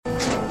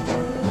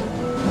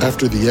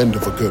After the end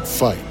of a good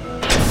fight,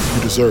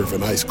 you deserve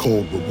an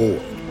ice-cold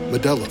reward.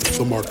 Modelo is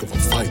the mark of a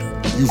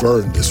fighter. You've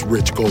earned this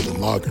rich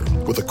golden lager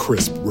with a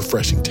crisp,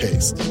 refreshing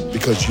taste.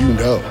 Because you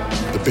know,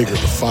 the bigger the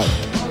fight,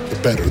 the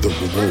better the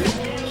reward.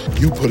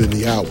 You put in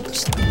the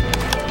hours,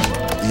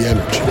 the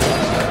energy,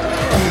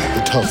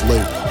 the tough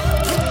labor.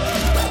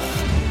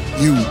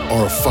 You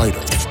are a fighter,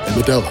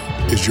 and Modelo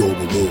is your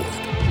reward.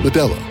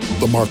 Modelo,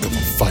 the mark of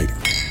a fighter.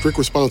 Drink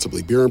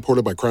responsibly. Beer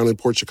imported by Crown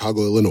Imports,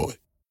 Chicago, Illinois.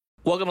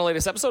 Welcome to the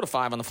latest episode of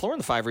 5 on the Floor in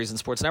the 5 Reasons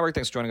Sports Network.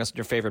 Thanks for joining us on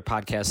your favorite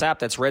podcast app.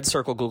 That's Red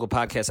Circle, Google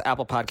Podcasts,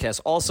 Apple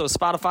Podcasts, also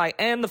Spotify,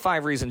 and the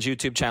 5 Reasons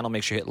YouTube channel.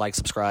 Make sure you hit like,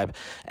 subscribe,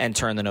 and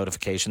turn the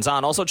notifications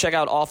on. Also, check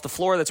out Off the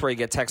Floor. That's where you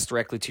get text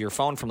directly to your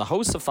phone from the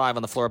hosts of 5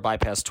 on the Floor,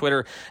 bypass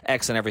Twitter,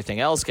 X, and everything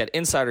else. Get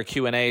insider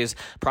Q&As,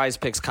 prize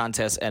picks,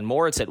 contests, and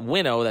more. It's at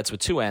Winnow, that's with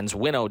 2 N's,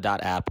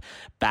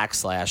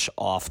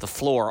 winnow.app/Off the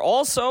Floor.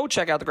 Also,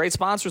 check out the great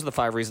sponsors of the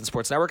 5 Reasons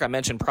Sports Network. I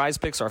mentioned Prize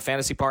Picks, our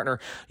fantasy partner.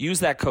 Use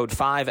that code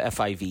 5,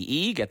 F-I-V-E.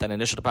 Get that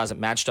initial deposit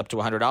matched up to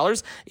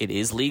 $100. It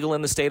is legal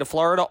in the state of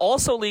Florida.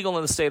 Also legal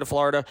in the state of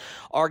Florida.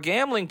 Our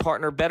gambling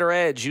partner, Better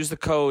Edge. Use the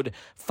code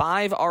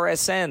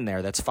 5RSN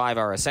there. That's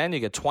 5RSN. You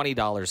get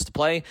 $20 to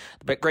play.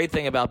 The great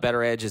thing about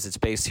Better Edge is it's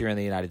based here in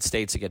the United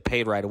States. You get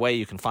paid right away.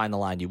 You can find the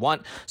line you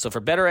want. So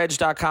for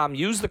BetterEdge.com,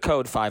 use the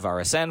code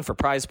 5RSN. For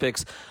Prize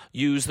Picks,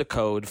 use the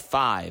code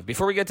 5.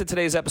 Before we get to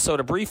today's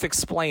episode, a brief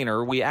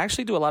explainer. We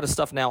actually do a lot of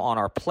stuff now on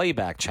our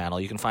Playback channel.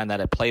 You can find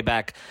that at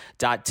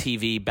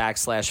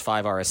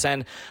playback.tv/5RSN.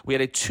 We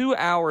had a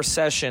 2-hour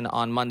session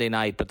on Monday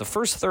night, but the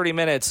first 30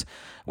 minutes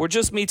were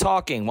just me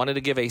talking. Wanted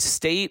to give a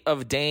state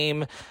of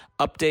Dame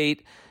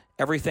update,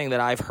 everything that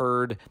I've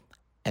heard,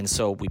 and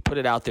so we put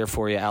it out there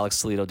for you. Alex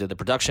Toledo did the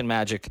production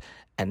magic,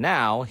 and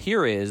now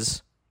here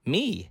is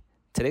me,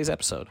 today's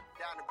episode.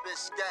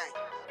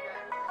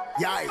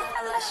 Yeah.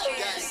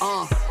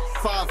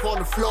 5 on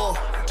the floor,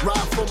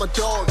 ride for my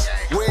dogs.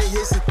 Where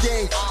here's the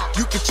thing,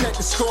 you can check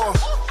the score.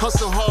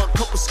 Hustle hard,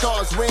 couple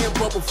scars, wearing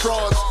bubble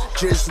frogs.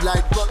 Just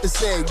like Butler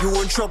said,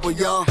 you in trouble,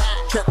 y'all.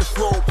 Kept the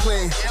flow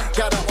playing,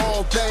 got it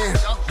all band.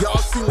 Y'all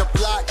seen the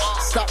block,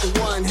 stop with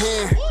one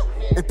hand.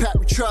 And Pat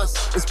we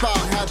trust, it's power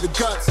have the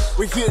guts.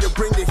 We're here to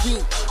bring the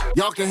heat,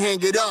 y'all can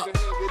hang it up.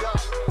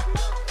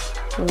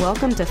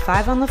 Welcome to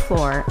 5 on the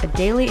Floor, a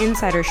daily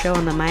insider show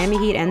on the Miami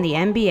Heat and the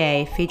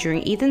NBA,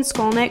 featuring Ethan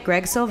Skolnick,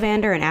 Greg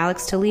Sylvander, and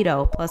Alex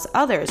Toledo, plus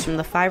others from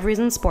the 5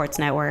 Reasons Sports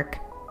Network.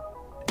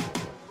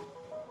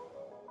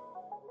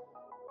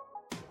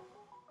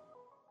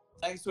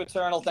 Thanks to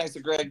Eternal, thanks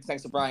to Greg,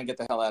 thanks to Brian. Get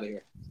the hell out of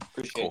here.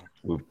 Appreciate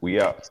it. We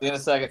out. See you in a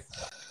second.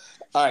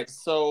 All right,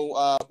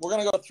 so we're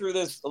going to go through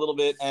this a little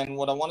bit, and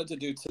what I wanted to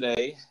do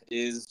today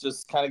is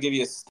just kind of give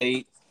you a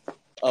state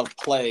of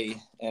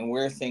play and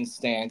where things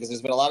stand, because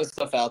there's been a lot of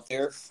stuff out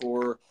there.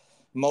 For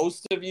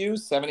most of you,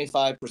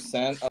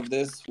 75% of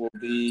this will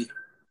be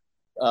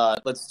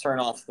let's turn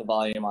off the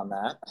volume on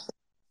that,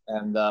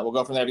 and we'll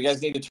go from there. If you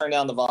guys need to turn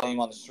down the volume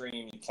on the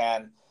stream, you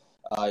can.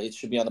 It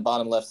should be on the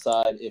bottom left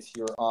side if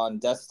you're on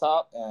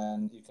desktop,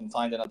 and you can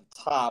find it at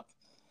the top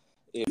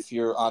if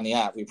you're on the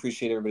app. We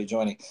appreciate everybody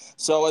joining.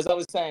 So as I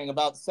was saying,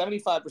 about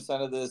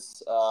 75% of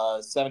this,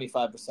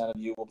 75% of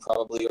you will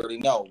probably already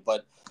know,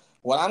 but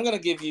what I'm going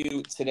to give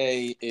you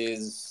today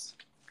is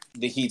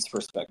the Heat's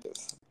perspective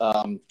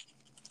on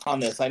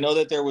this. I know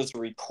that there was a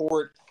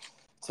report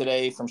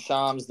today from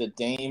Shams that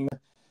Dame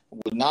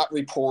would not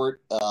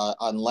report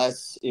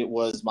unless it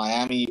was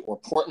Miami or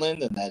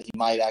Portland, and that he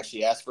might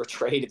actually ask for a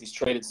trade if he's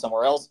traded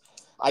somewhere else.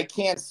 I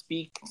can't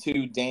speak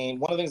to Dame.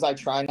 One of the things I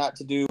try not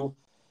to do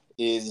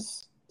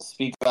is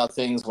speak about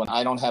things when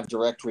I don't have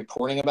direct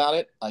reporting about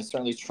it. I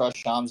certainly trust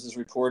Shams'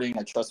 reporting.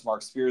 I trust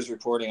Mark Spears'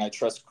 reporting. I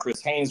trust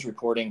Chris Haynes'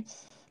 reporting,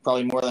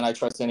 probably more than I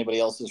trust anybody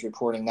else's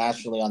reporting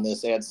nationally on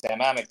this. Add Sam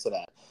Amick to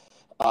that.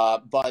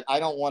 But I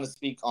don't want to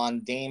speak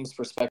on Dame's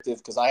perspective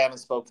because I haven't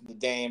spoken to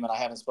Dame, and I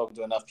haven't spoken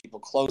to enough people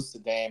close to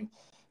Dame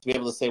to be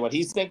able to say what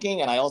he's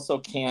thinking. And I also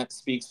can't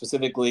speak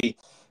specifically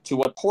to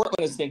what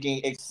Portland is thinking,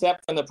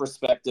 except from the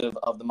perspective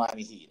of the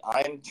Miami Heat.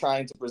 I'm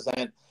trying to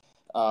present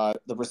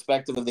the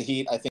perspective of the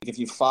Heat. I think if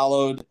you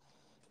followed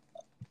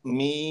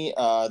me,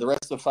 the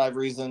rest of 5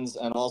 Reasons,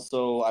 and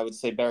also I would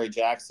say Barry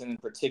Jackson in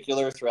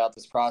particular throughout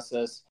this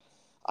process,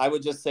 I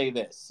would just say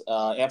this.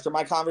 After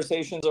my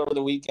conversations over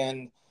the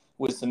weekend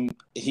with some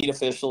Heat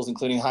officials,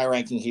 including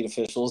high-ranking Heat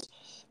officials,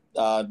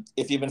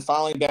 if you've been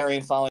following Barry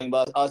and following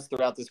us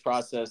throughout this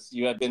process,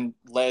 you have been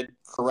led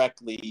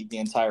correctly the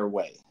entire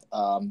way.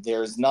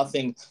 There's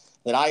nothing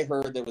that I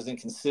heard that was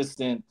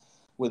inconsistent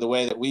with the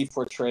way that we've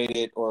portrayed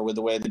it or with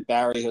the way that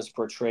Barry has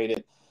portrayed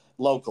it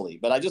locally.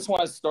 But I just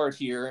want to start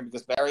here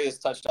because Barry has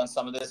touched on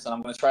some of this, and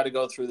I'm going to try to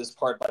go through this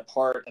part by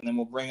part, and then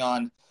we'll bring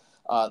on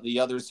the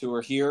others who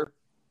are here.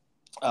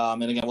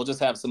 And again, we'll just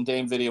have some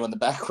Dame video in the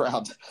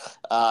background,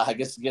 I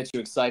guess, to get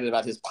you excited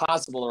about his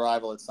possible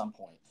arrival at some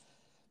point.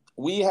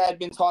 We had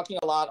been talking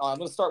a lot on, I'm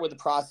going to start with the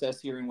process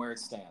here and where it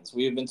stands.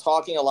 We have been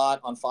talking a lot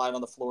on 5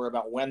 on the Floor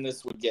about when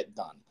this would get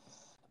done.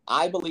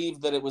 I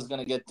believed that it was going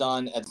to get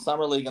done at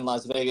Summer League in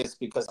Las Vegas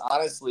because,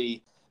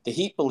 honestly, the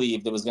Heat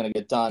believed it was going to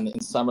get done in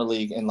Summer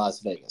League in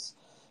Las Vegas.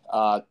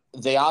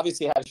 They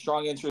obviously had a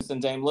strong interest in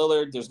Dame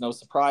Lillard. There's no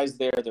surprise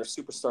there. Their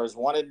stars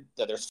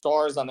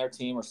on their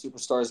team or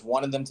superstars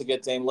wanted them to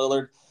get Dame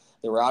Lillard.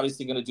 They were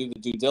obviously going to do the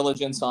due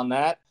diligence on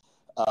that.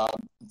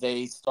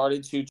 They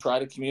started to try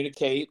to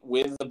communicate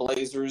with the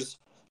Blazers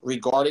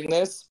regarding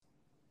this.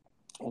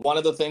 One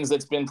of the things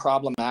that's been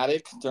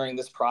problematic during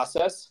this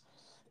process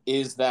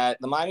is that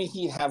the Miami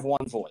Heat have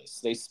one voice.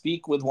 They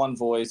speak with one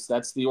voice.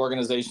 That's the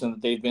organization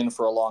that they've been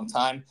for a long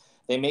time.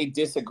 They may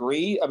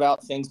disagree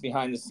about things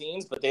behind the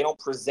scenes, but they don't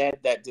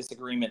present that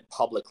disagreement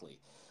publicly.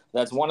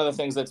 That's one of the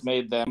things that's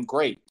made them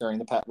great during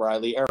the Pat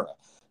Riley era.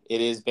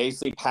 It is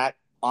basically Pat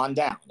on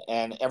down,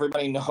 and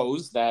everybody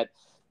knows that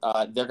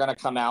they're going to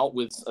come out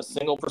with a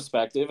single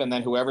perspective, and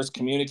then whoever's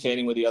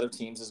communicating with the other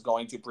teams is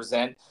going to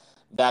present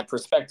that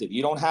perspective.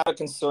 You don't have a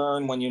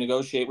concern when you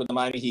negotiate with the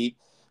Miami Heat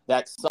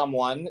that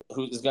someone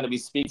who is going to be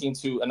speaking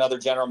to another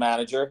general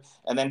manager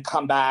and then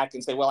come back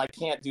and say, well, I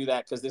can't do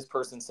that because this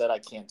person said I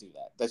can't do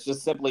that. That's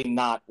just simply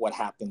not what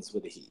happens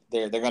with the Heat.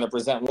 They're going to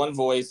present one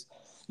voice.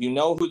 You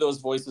know who those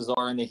voices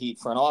are in the Heat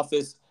front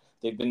office.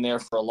 They've been there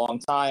for a long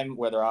time,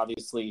 whether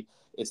obviously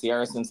it's the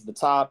Arisons at the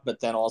top, but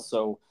then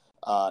also,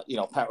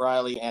 Pat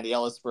Riley, Andy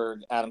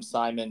Ellisberg, Adam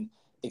Simon,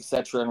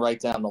 etc., and right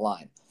down the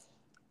line.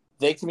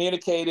 They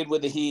communicated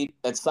with the Heat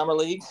at Summer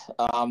League,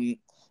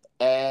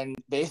 and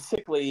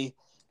basically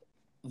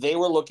they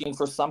were looking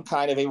for some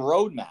kind of a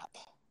roadmap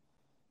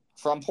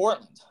from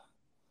Portland.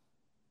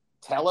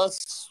 Tell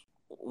us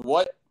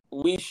what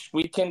we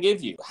can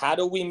give you. How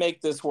do we make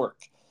this work?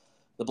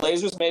 The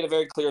Blazers made it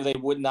very clear they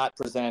would not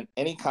present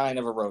any kind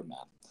of a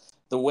roadmap.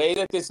 The way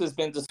that this has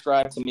been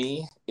described to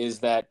me is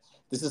that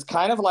this is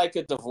kind of like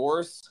a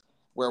divorce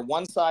where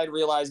one side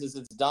realizes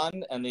it's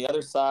done and the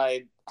other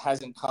side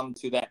hasn't come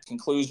to that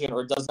conclusion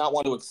or does not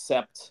want to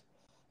accept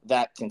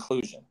that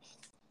conclusion.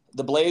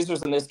 The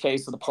Blazers, in this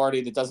case, are the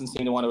party that doesn't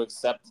seem to want to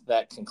accept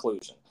that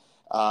conclusion.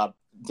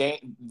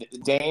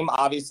 Dame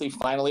obviously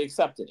finally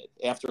accepted it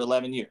after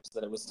 11 years,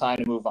 that it was time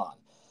to move on.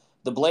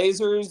 The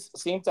Blazers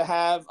seem to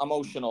have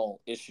emotional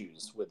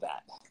issues with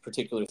that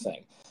particular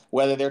thing.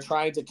 Whether they're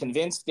trying to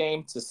convince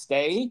Dame to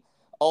stay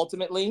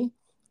ultimately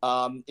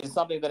is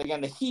something that, again,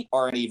 the Heat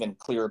aren't even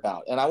clear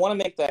about. And I want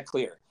to make that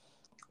clear.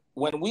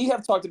 When we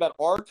have talked about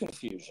our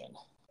confusion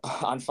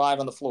on 5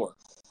 on the Floor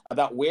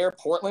about where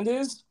Portland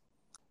is,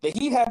 the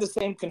Heat have the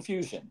same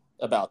confusion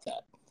about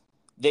that.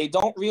 They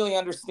don't really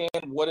understand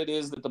what it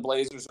is that the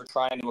Blazers are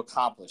trying to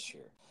accomplish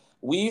here.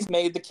 We've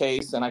made the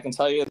case, and I can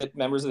tell you that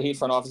members of the Heat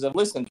front office have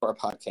listened to our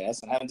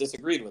podcast and haven't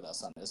disagreed with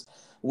us on this.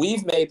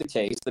 We've made the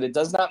case that it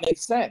does not make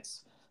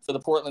sense for the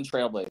Portland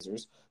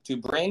Trailblazers to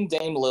bring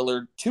Dame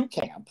Lillard to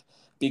camp,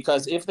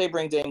 because if they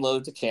bring Dame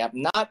Lillard to camp,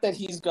 not that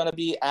he's going to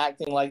be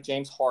acting like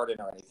James Harden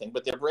or anything,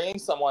 but they're bringing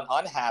someone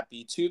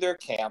unhappy to their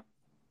camp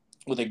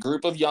with a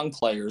group of young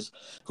players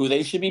who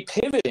they should be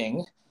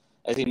pivoting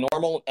as a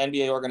normal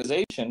NBA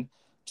organization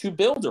to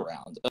build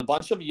around. A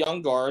bunch of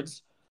young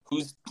guards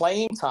whose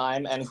playing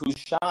time and whose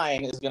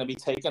shine is going to be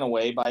taken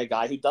away by a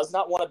guy who does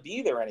not want to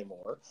be there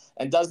anymore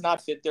and does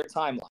not fit their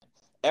timeline.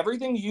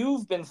 Everything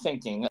you've been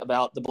thinking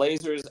about the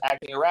Blazers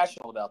acting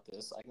irrational about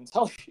this, I can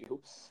tell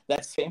you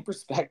that same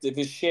perspective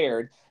is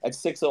shared at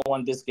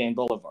 601 Biscayne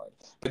Boulevard.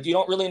 But you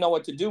don't really know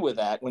what to do with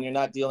that when you're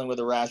not dealing with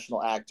a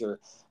rational actor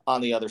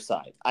on the other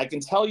side. I can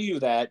tell you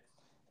that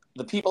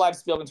the people I've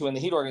spoken to in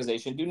the Heat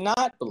organization do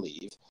not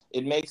believe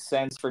it makes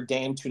sense for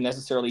Dame to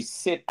necessarily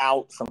sit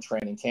out from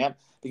training camp,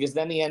 because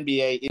then the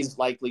NBA is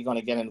likely going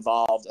to get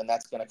involved, and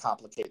that's going to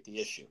complicate the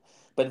issue.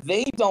 But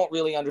they don't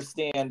really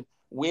understand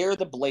where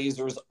the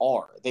Blazers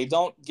are. They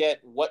don't get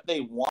what they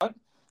want,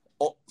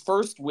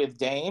 first with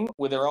Dame,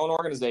 with their own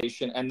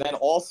organization, and then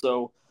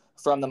also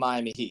from the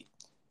Miami Heat.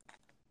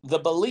 The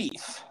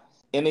belief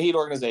in the Heat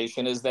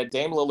organization is that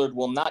Dame Lillard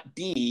will not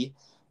be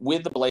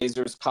with the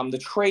Blazers come the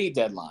trade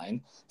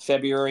deadline,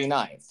 February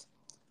 9th.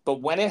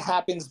 But when it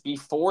happens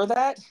before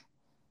that,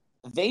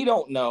 they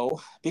don't know,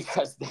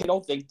 because they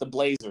don't think the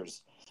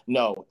Blazers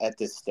know at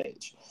this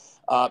stage.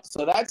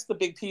 So that's the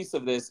big piece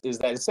of this, is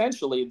that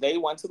essentially they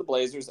went to the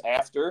Blazers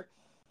after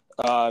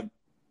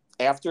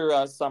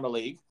Summer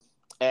League,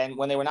 and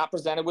when they were not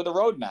presented with a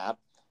roadmap,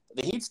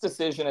 the Heat's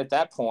decision at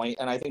that point,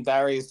 and I think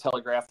Barry has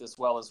telegraphed this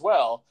well as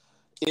well,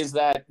 is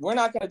that we're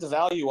not going to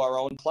devalue our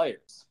own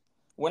players.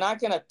 We're not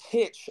going to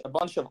pitch a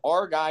bunch of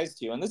our guys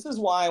to you. And this is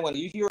why when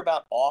you hear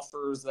about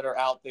offers that are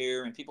out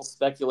there and people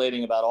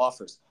speculating about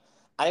offers,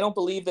 I don't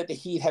believe that the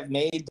Heat have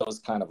made those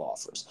kind of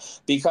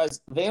offers,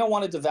 because they don't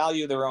want to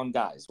devalue their own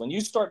guys. When you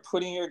start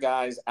putting your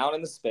guys out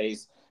in the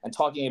space and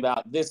talking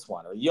about this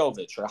one or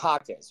Jovic or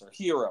Jaquez or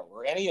Hero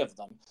or any of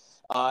them,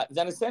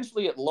 then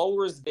essentially it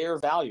lowers their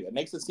value. It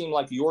makes it seem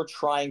like you're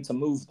trying to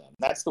move them.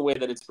 That's the way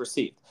that it's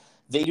perceived.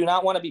 They do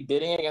not want to be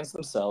bidding against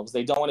themselves.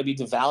 They don't want to be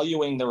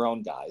devaluing their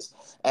own guys.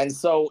 And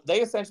so they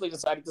essentially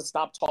decided to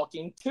stop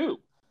talking too.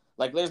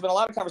 Like, there's been a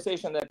lot of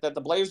conversation that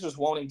the Blazers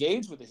won't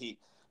engage with the Heat.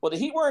 Well, the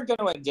Heat weren't going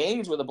to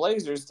engage with the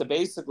Blazers to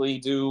basically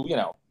do,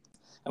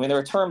 there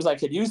are terms I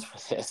could use for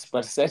this,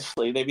 but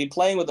essentially they'd be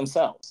playing with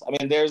themselves.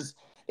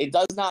 It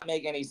does not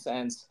make any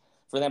sense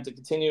for them to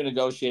continue to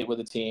negotiate with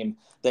a team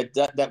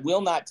that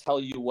will not tell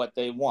you what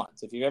they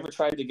want. If you've ever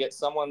tried to get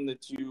someone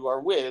that you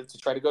are with to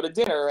try to go to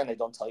dinner and they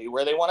don't tell you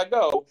where they want to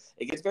go,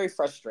 it gets very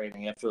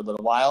frustrating after a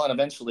little while. And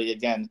eventually,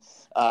 again,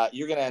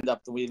 you're going to end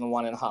up leaving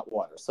one in hot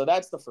water. So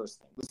that's the first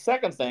thing. The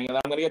second thing, and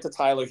I'm going to get to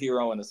Tyler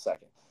Hero in a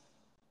second.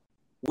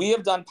 We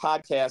have done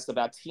podcasts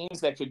about teams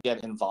that could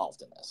get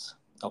involved in this,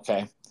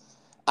 okay?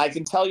 I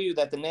can tell you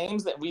that the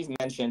names that we've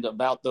mentioned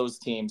about those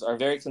teams are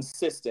very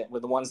consistent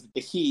with the ones that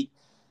the Heat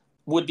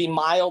would be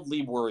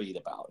mildly worried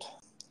about.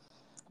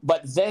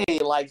 But they,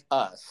 like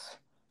us,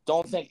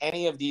 don't think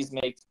any of these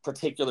make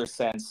particular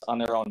sense on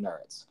their own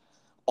merits.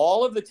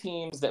 All of the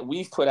teams that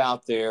we've put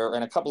out there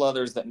and a couple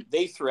others that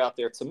they threw out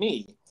there to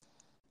me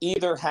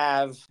either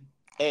have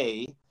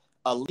a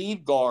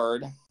lead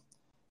guard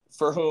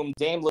for whom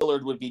Dame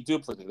Lillard would be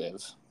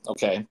duplicative,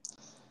 okay?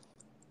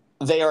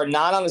 They are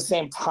not on the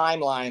same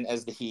timeline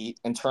as the Heat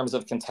in terms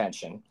of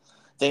contention.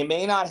 They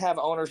may not have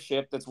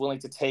ownership that's willing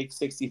to take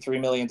 $63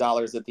 million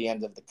at the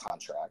end of the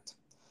contract.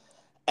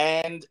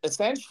 And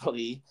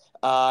essentially,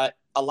 a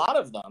lot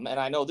of them, and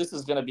I know this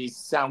is going to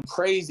sound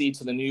crazy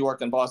to the New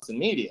York and Boston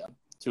media,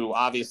 who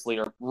obviously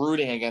are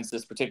rooting against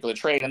this particular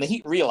trade, and the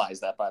Heat realize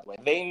that, by the way.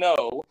 They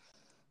know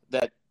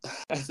that,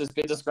 as has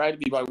been described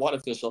to me by one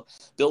official,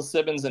 Bill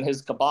Simmons and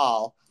his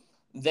cabal,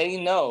 they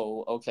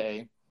know,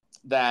 okay,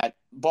 that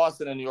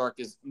Boston and New York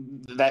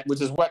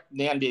which is what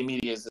the NBA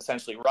media is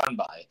essentially run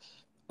by.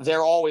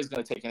 They're always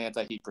going to take an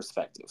anti-Heat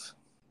perspective.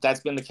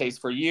 That's been the case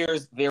for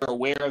years. They're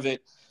aware of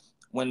it.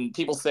 When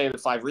people say the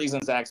 5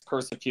 Reasons Act's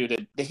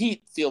persecuted, the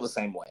Heat feel the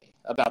same way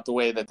about the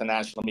way that the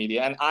national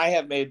media, and I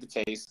have made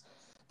the case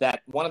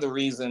that one of the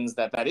reasons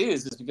that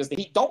is because the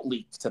Heat don't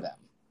leak to them.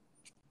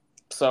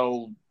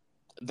 So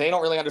they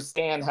don't really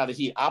understand how the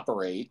Heat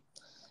operate,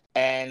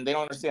 and they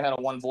don't understand how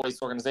a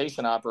one-voice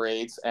organization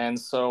operates, and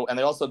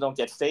they also don't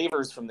get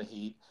favors from the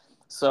Heat.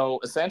 So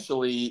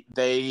essentially,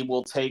 they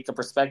will take a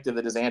perspective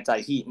that is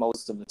anti-Heat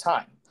most of the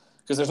time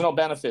because there's no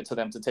benefit to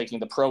them to taking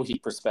the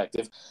pro-Heat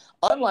perspective,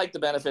 unlike the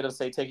benefit of,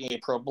 say, taking a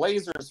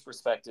pro-Blazers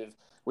perspective,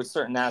 which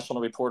certain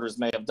national reporters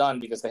may have done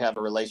because they have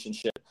a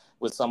relationship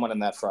with someone in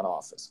that front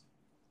office.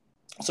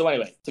 So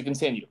anyway, to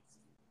continue.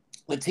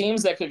 The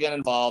teams that could get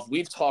involved,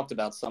 we've talked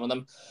about some of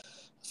them.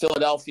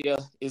 Philadelphia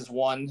is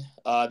one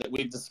that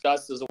we've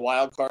discussed as a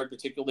wild card,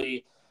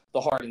 particularly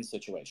the Harden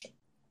situation.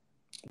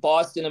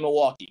 Boston and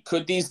Milwaukee.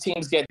 Could these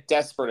teams get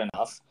desperate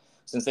enough,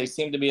 since they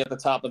seem to be at the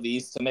top of the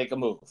East, to make a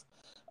move?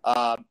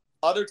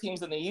 Other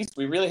teams in the East,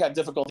 we really had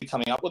difficulty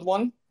coming up with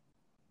one.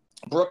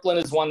 Brooklyn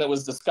is one that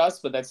was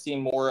discussed, but that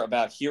seemed more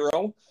about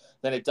Hero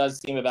than it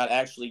does seem about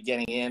actually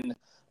getting in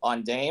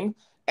on Dame.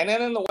 And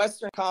then in the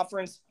Western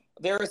Conference,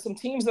 there are some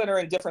teams that are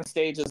in different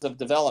stages of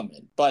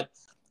development. But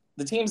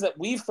the teams that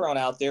we've thrown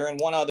out there, and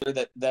one other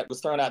that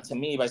was thrown out to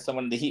me by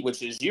someone in the Heat,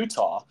 which is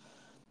Utah,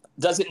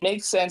 does it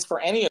make sense for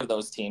any of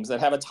those teams that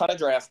have a ton of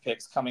draft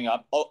picks coming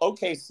up?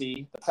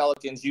 OKC, the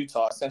Pelicans,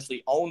 Utah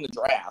essentially own the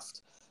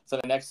draft for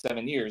the next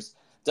 7 years.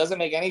 Doesn't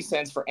make any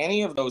sense for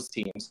any of those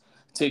teams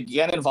to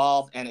get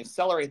involved and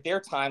accelerate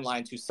their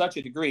timeline to such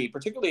a degree,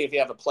 particularly if you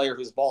have a player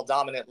who's ball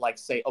dominant like,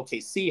 say,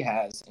 OKC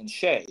has in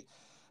Shea.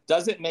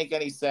 Does it make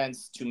any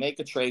sense to make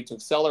a trade to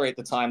accelerate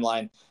the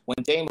timeline when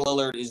Dame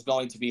Lillard is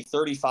going to be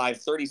 35,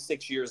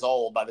 36 years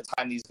old by the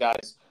time these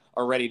guys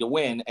are ready to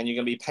win, and you're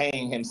going to be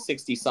paying him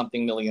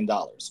 $60-something million?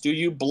 Do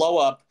you blow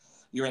up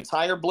your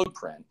entire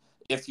blueprint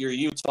if you're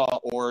Utah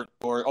or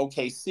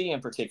OKC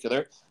in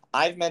particular?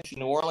 I've mentioned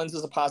New Orleans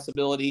as a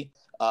possibility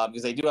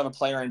because they do have a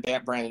player in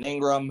Brandon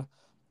Ingram.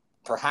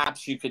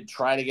 Perhaps you could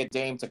try to get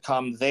Dame to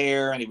come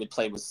there, and he would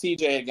play with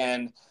CJ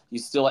again.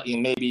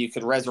 Maybe you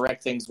could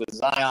resurrect things with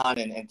Zion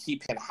and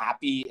keep him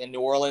happy in New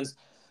Orleans.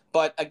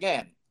 But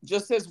again,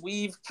 just as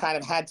we've kind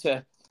of had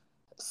to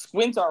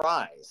squint our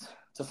eyes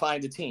to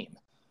find a team,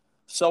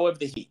 so have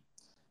the Heat.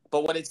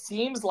 But what it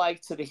seems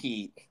like to the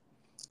Heat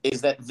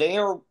is that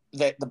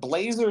the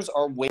Blazers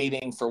are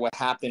waiting for what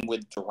happened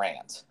with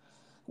Durant,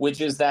 which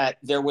is that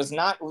there was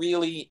not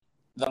really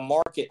the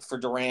market for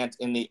Durant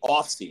in the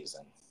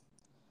offseason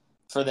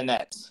for the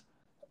Nets.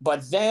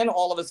 But then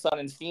all of a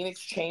sudden, Phoenix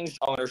changed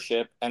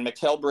ownership, and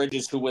Mikal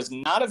Bridges, who was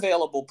not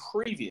available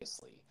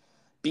previously,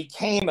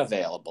 became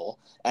available,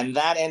 and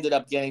that ended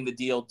up getting the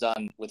deal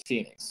done with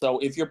Phoenix. So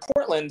if you're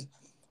Portland,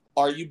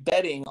 are you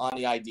betting on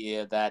the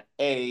idea that,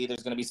 A,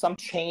 there's going to be some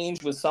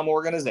change with some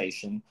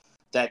organization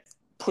that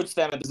puts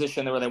them in a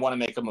position where they want to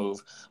make a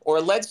move? Or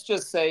let's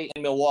just say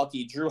in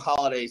Milwaukee, Drew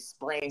Holiday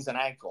sprains an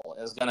ankle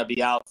and is going to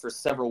be out for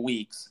several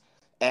weeks,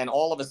 and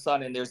all of a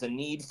sudden there's a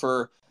need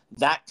for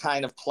that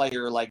kind of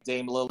player like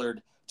Dame Lillard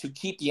to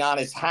keep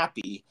Giannis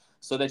happy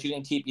so that you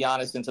can keep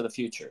Giannis into the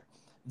future.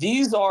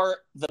 These are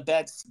the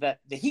bets that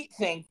the Heat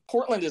think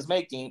Portland is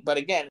making, but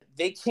again,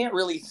 they can't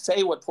really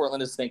say what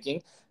Portland is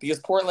thinking because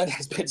Portland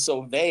has been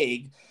so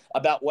vague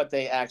about what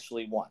they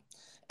actually want.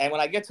 And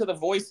when I get to the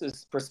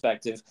Voices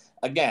perspective,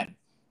 again,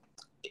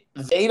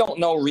 they don't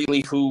know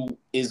really who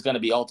is going to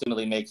be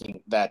ultimately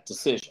making that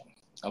decision,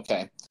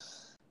 okay?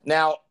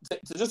 Now,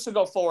 just to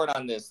go forward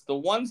on this, the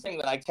one thing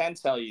that I can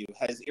tell you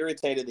has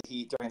irritated the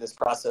Heat during this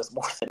process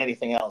more than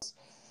anything else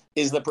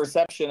is the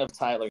perception of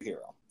Tyler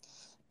Hero.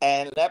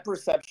 And that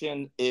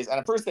perception is, and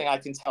the first thing I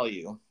can tell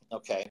you,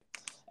 okay,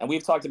 and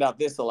we've talked about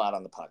this a lot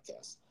on the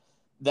podcast,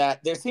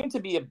 that there seemed to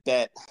be a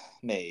bet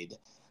made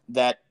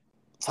that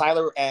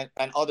Tyler and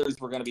others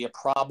were going to be a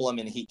problem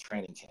in Heat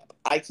training camp.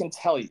 I can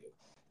tell you,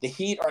 the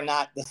Heat are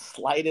not the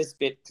slightest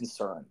bit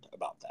concerned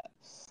about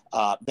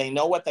that. They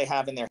know what they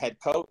have in their head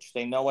coach.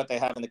 They know what they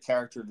have in the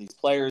character of these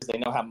players. They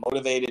know how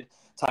motivated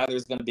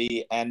Tyler's going to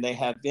be, and they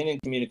have been in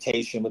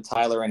communication with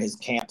Tyler and his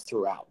camp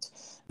throughout.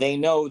 They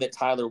know that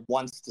Tyler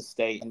wants to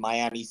stay in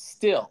Miami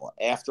still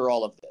after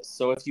all of this.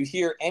 So if you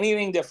hear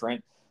anything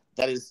different,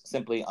 that is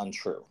simply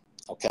untrue.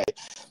 Okay.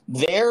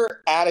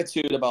 Their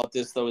attitude about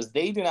this, though, is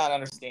they do not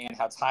understand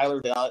how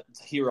Tyler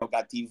Hero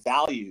got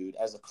devalued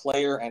as a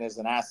player and as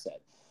an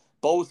asset,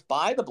 both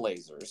by the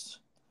Blazers.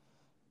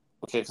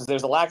 Okay, because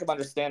there's a lack of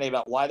understanding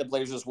about why the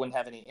Blazers wouldn't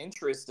have any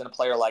interest in a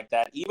player like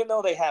that, even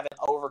though they have an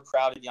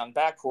overcrowded young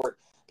backcourt.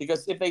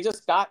 Because if they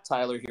just got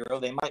Tyler Hero,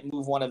 they might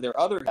move one of their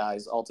other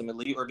guys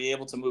ultimately, or be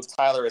able to move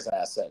Tyler as an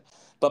asset.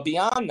 But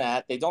beyond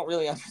that, they don't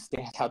really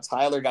understand how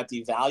Tyler got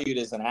devalued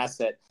as an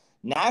asset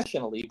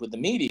nationally with the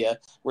media,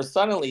 where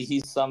suddenly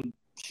he's some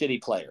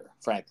shitty player,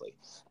 frankly.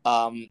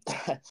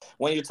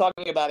 When you're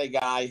talking about a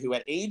guy who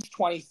at age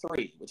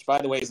 23, which by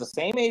the way is the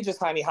same age as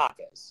Jaime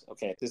Jaquez,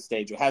 okay, at this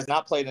stage, who has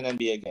not played an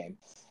NBA game,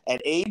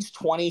 at age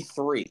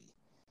 23,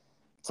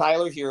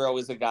 Tyler Hero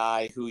is a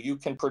guy who you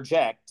can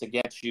project to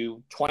get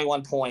you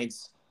 21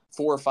 points,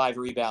 4 or 5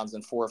 rebounds,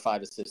 and 4 or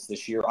 5 assists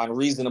this year on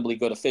reasonably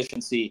good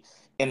efficiency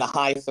in the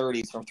high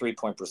 30s from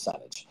three-point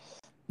percentage.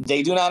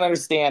 They do not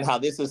understand how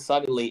this is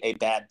suddenly a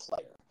bad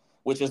player,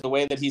 which is the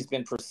way that he's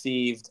been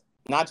perceived,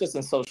 not just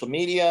in social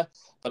media,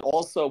 but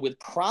also with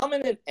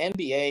prominent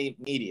NBA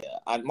media.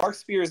 Mark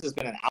Spears has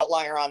been an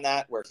outlier on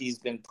that, where he's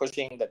been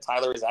pushing that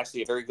Tyler is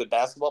actually a very good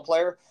basketball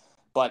player.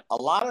 But a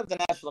lot of the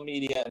national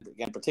media,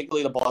 again,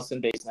 particularly the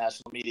Boston-based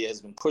national media,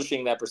 has been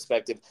pushing that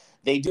perspective.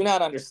 They do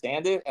not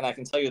understand it, and I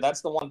can tell you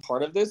that's the one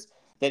part of this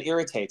that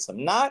irritates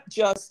them. Not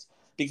just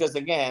because,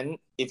 again,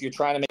 if you're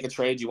trying to make a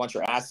trade, you want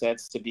your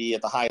assets to be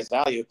at the highest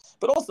value,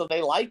 but also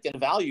they like and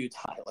value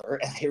Tyler,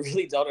 and they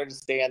really don't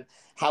understand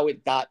how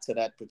it got to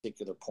that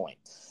particular point.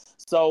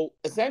 So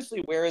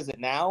essentially, where is it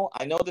now?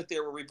 I know that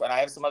there were, and I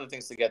have some other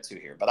things to get to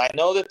here, but I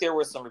know that there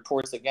were some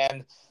reports,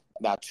 again,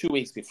 about 2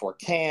 weeks before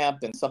camp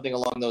and something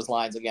along those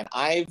lines. Again,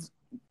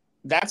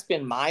 that's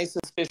been my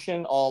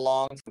suspicion all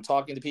along from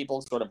talking to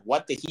people, sort of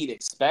what the Heat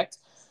expect,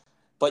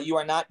 but you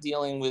are not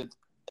dealing with,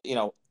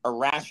 a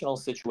rational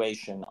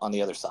situation on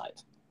the other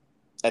side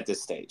at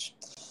this stage.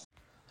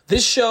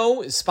 This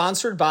show is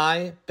sponsored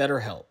by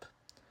BetterHelp.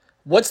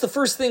 What's the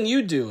first thing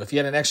you'd do if you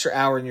had an extra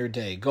hour in your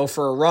day? Go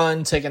for a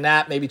run, take a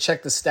nap, maybe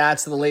check the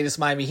stats of the latest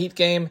Miami Heat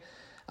game?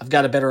 I've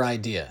got a better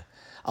idea.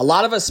 A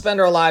lot of us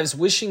spend our lives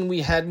wishing we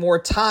had more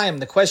time.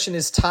 The question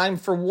is, time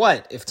for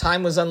what? If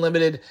time was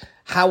unlimited,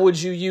 how would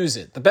you use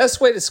it? The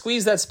best way to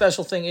squeeze that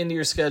special thing into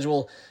your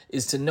schedule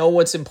is to know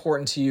what's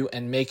important to you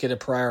and make it a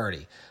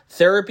priority.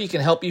 Therapy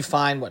can help you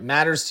find what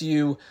matters to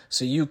you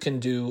so you can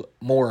do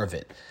more of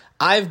it.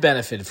 I've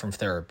benefited from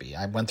therapy.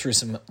 I went through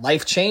some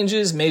life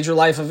changes, major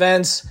life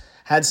events,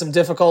 had some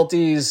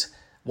difficulties,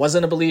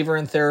 wasn't a believer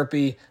in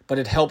therapy, but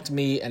it helped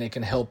me and it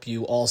can help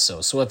you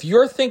also. So if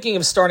you're thinking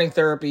of starting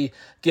therapy,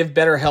 give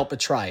BetterHelp a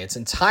try. It's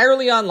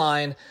entirely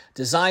online,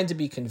 designed to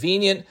be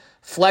convenient,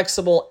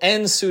 flexible,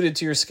 and suited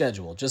to your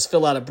schedule. Just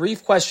fill out a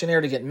brief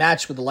questionnaire to get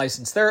matched with a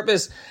licensed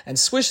therapist and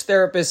switch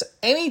therapists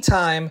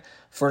anytime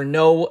for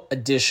no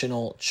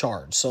additional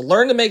charge. So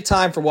learn to make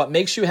time for what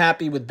makes you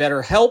happy with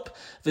BetterHelp.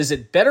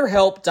 Visit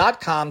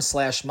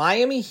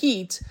BetterHelp.com/Miami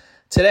Heat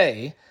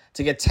today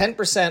to get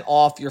 10%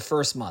 off your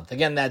first month.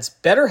 Again, that's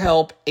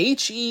BetterHelp,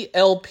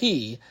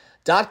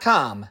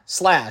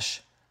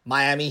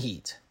 HELP.com/Miami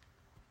Heat.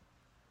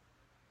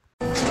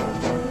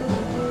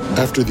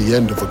 After the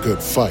end of a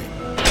good fight,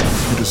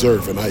 you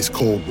deserve an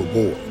ice-cold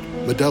reward.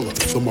 Modelo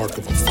is the mark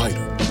of a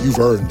fighter. You've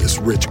earned this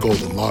rich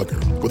golden lager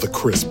with a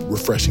crisp,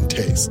 refreshing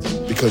taste.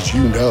 Because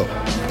you know,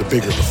 the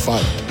bigger the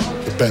fight,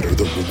 the better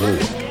the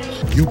reward.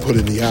 You put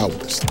in the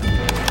hours,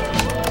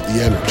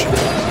 the energy,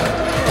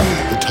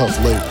 the tough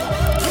labor.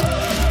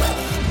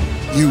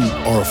 You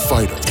are a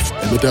fighter,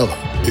 and Modelo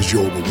is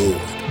your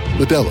reward.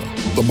 Modelo,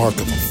 the mark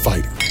of a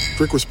fighter.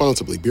 Drink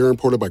responsibly. Beer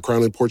imported by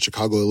Crown Imports,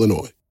 Chicago,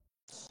 Illinois.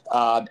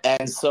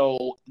 And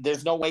so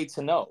there's no way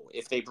to know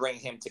if they bring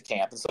him to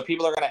camp. And so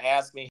people are going to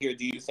ask me here,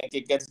 do you think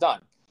it gets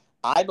done?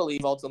 I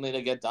believe ultimately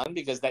it'll get done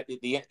because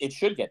it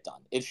should get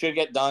done. It should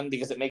get done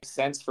because it makes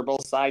sense for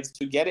both sides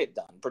to get it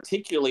done,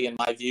 particularly, in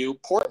my view,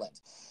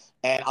 Portland.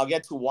 And I'll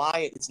get to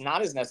why it's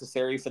not as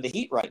necessary for the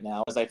Heat right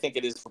now as I think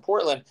it is for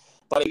Portland.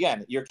 But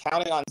again, you're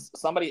counting on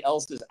somebody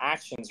else's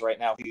actions right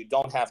now who you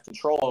don't have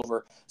control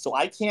over. So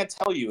I can't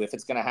tell you if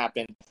it's going to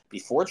happen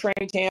before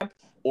training camp,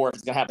 or if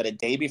it's going to happen a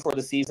day before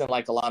the season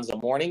like Alonzo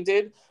Mourning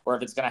did, or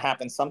if it's going to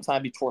happen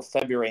sometime before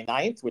February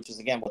 9th, which is,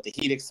 again, what the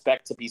Heat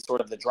expect to be sort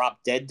of the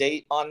drop-dead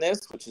date on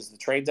this, which is the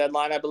trade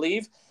deadline, I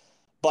believe.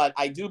 But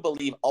I do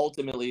believe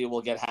ultimately it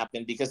will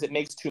happen because it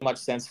makes too much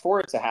sense for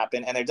it to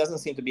happen, and there doesn't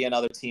seem to be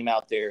another team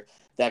out there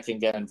that can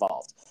get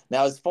involved.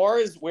 Now, as far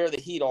as where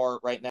the Heat are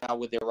right now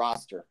with their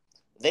roster,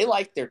 they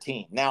like their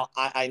team. Now,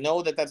 I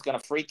know that that's going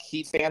to freak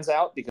Heat fans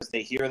out because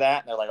they hear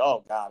that and they're like,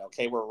 oh, God,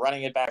 okay, we're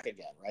running it back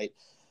again, right?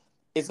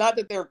 It's not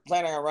that they're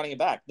planning on running it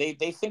back. They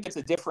think it's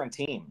a different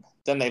team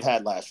than they've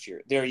had last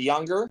year. They're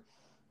younger,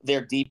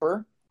 they're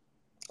deeper,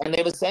 and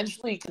they've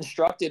essentially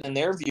constructed, in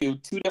their view,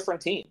 two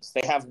different teams.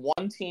 They have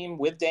one team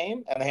with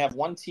Dame and they have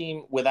one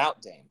team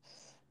without Dame.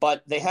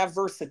 But they have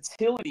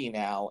versatility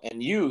now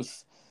and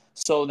youth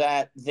so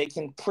that they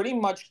can pretty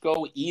much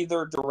go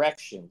either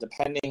direction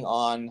depending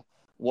on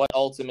what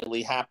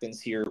ultimately happens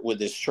here with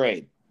this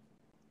trade.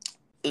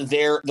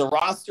 The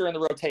roster and the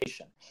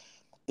rotation.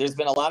 There's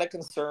been a lot of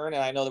concern,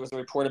 and I know there was a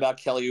report about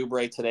Kelly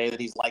Oubre today that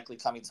he's likely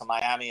coming to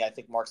Miami. I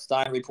think Mark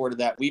Stein reported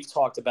that. We've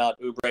talked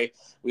about Oubre.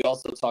 We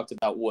also talked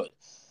about Wood.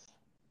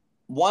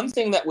 One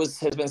thing that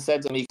has been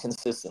said to me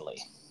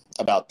consistently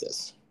about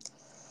this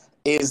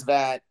is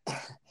that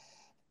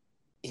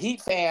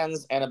Heat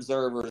fans and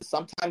observers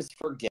sometimes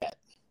forget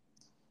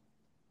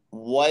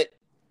what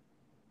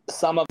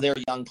some of their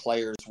young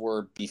players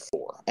were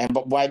before. And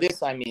by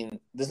this, I mean,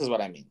 this is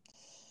what I mean.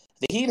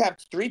 The Heat have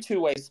 3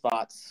 two-way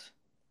spots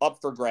up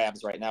for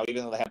grabs right now,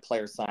 even though they have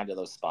players signed to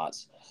those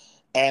spots.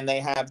 And they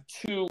have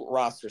 2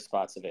 roster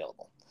spots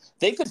available.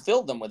 They could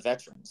fill them with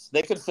veterans.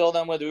 They could fill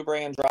them with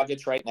Oubre and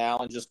Dragic right now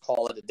and just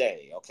call it a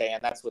day, okay?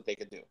 And that's what they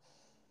could do.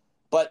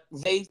 But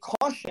they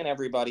caution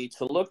everybody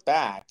to look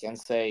back and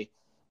say,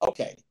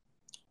 okay,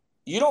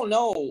 you don't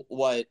know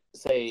what,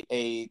 say,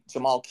 a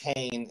Jamal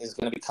Cain is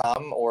going to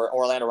become, or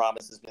Orlando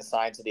Robinson has been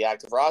signed to the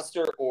active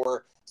roster,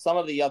 or some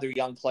of the other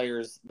young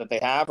players that they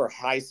have, or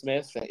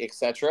Highsmith, et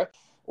cetera,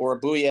 or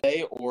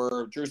Bouye,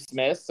 or Drew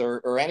Smith,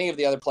 or any of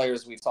the other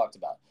players we've talked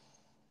about.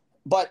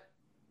 But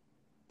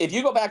if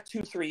you go back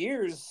 2-3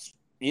 years,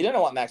 you didn't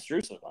know what Max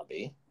Strus was going to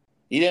be.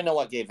 You didn't know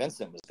what Gabe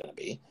Vincent was going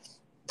to be.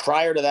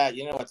 Prior to that,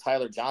 you know what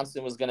Tyler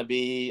Johnson was going to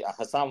be.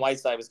 Hassan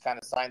Whiteside was kind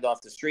of signed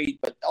off the street.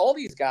 But all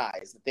these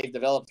guys that they've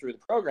developed through the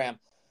program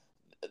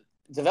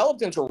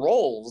developed into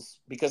roles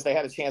because they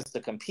had a chance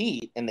to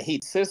compete in the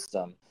Heat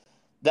system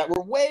that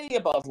were way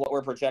above what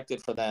were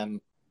projected for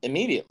them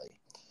immediately.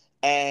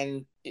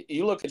 And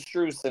you look at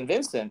Strus and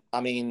Vincent, I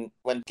mean,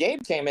 when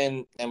Gabe came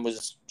in and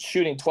was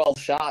shooting 12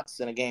 shots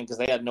in a game because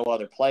they had no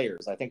other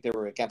players, I think they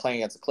were playing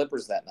against the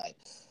Clippers that night.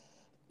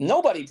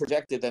 Nobody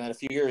projected that in a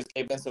few years,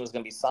 Gabe Vincent was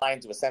going to be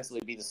signed to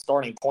essentially be the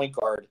starting point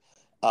guard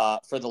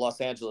for the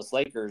Los Angeles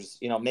Lakers,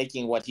 you know,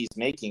 making what he's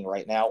making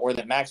right now, or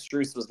that Max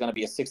Strus was going to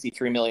be a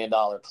 $63 million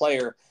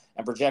player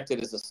and projected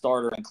as a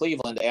starter in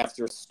Cleveland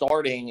after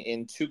starting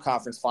in 2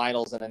 conference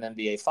finals and an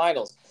NBA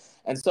finals.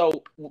 And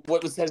so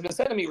what has been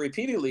said to me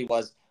repeatedly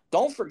was,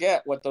 don't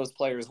forget what those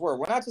players were.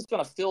 We're not just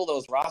going to fill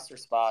those roster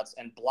spots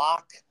and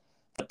block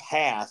the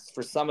path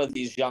for some of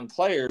these young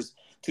players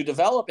to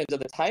develop into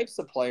the types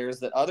of players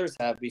that others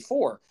have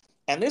before.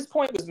 And this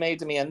point was made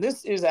to me, and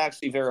this is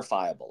actually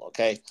verifiable,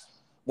 okay?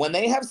 When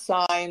they have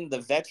signed the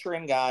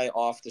veteran guy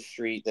off the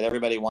street that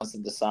everybody wants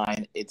him to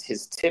sign,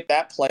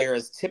 that player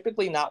has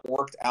typically not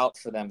worked out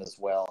for them as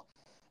well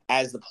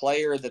as the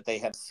player that they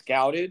have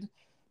scouted,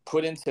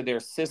 put into their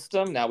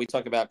system. Now we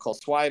talk about Cole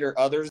Swider,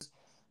 others,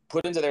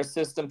 put into their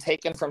system,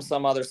 taken from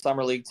some other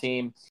summer league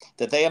team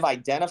that they have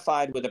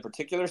identified with a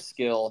particular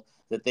skill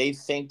that they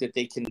think that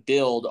they can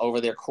build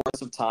over their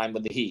course of time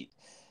with the Heat.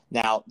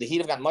 Now, the Heat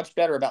have gotten much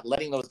better about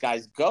letting those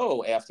guys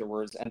go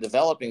afterwards and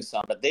developing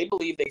some, but they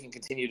believe they can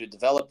continue to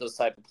develop those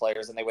type of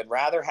players, and they would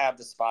rather have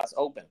the spots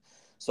open.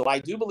 So I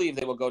do believe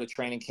they will go to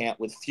training camp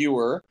with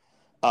fewer.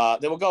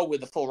 They will go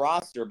with the full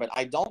roster, but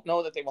I don't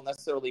know that they will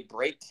necessarily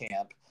break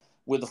camp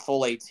with the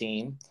full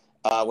 18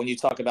 when you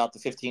talk about the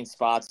 15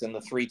 spots and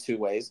the 3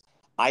 two-ways.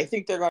 I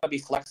think they're going to be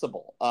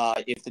flexible.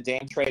 If the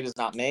Dame trade is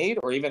not made,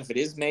 or even if it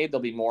is made,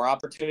 there'll be more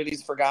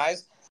opportunities for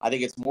guys. I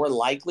think it's more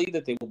likely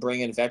that they will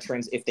bring in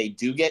veterans if they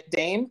do get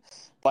Dame,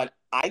 but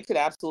I could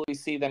absolutely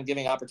see them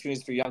giving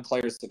opportunities for young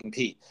players to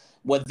compete.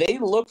 What they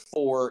look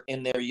for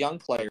in their young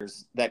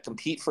players that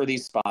compete for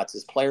these spots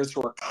is players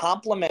who are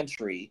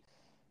complementary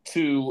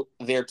to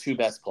their 2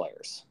 best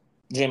players,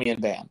 Jimmy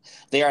and Bam.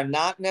 They are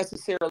not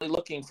necessarily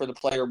looking for the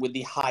player with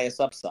the highest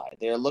upside.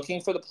 They are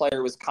looking for the player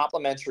who is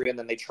complementary, and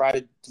then they try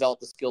to develop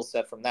the skill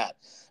set from that,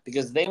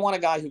 because they want a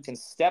guy who can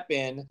step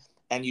in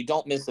and you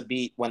don't miss a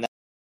beat when that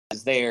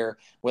is there,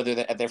 whether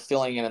they're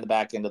filling in the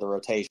back end of the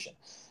rotation.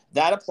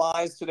 That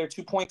applies to their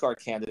 2 point guard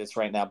candidates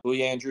right now,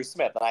 Bouye and Drew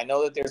Smith. And I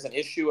know that there's an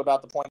issue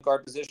about the point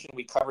guard position.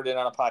 We covered it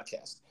on a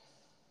podcast.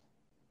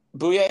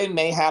 Bouye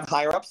may have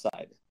higher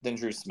upside than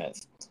Drew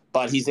Smith,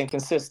 but he's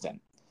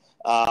inconsistent.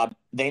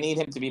 They need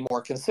him to be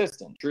more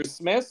consistent. Drew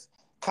Smith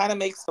kind of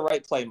makes the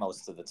right play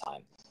most of the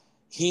time.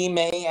 He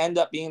may end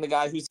up being the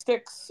guy who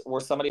sticks,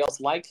 or somebody else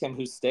like him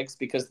who sticks,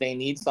 because they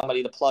need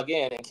somebody to plug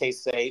in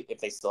case, say, if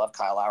they still have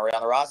Kyle Lowry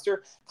on the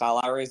roster,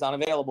 Kyle Lowry is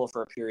unavailable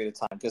for a period of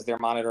time because they're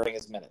monitoring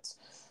his minutes.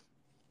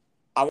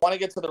 I want to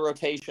get to the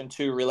rotation,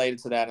 too, related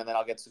to that, and then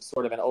I'll get to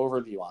sort of an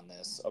overview on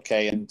this,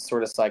 okay, and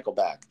sort of cycle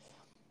back.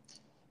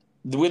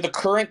 With the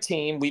current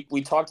team,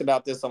 we talked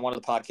about this on one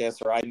of the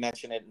podcasts, or I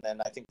mentioned it, and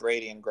then I think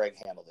Brady and Greg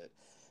handled it.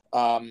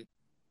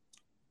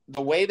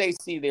 The way they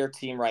see their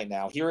team right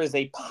now, here is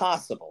a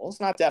possible,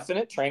 it's not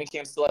definite, training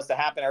camp still has to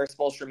happen. Eric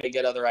Spoelstra may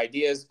get other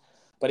ideas,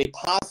 but a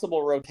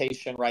possible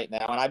rotation right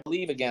now. And I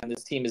believe, again,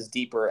 this team is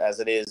deeper as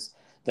it is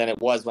than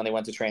it was when they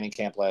went to training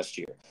camp last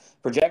year.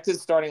 Projected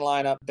starting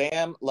lineup: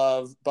 Bam,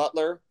 Love,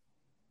 Butler,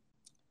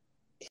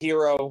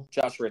 Hero,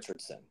 Josh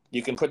Richardson.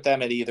 You can put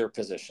them at either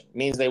position. It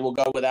means they will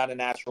go without a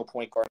natural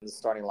point guard in the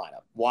starting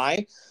lineup.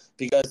 Why?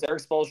 Because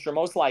Eric Spoelstra,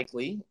 most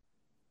likely,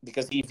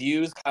 because he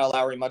views Kyle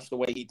Lowry much the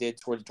way he did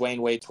towards Dwayne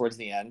Wade towards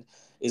the end,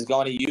 is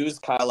going to use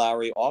Kyle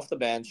Lowry off the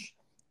bench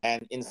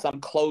and in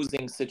some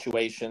closing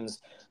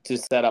situations to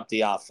set up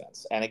the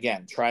offense. And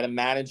again, try to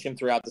manage him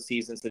throughout the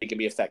season so that he can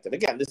be effective.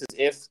 Again, this is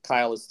if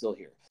Kyle is still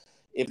here.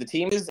 If the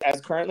team is as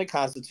currently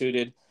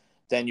constituted,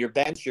 then your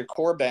bench, your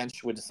core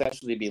bench, would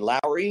essentially be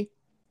Lowry,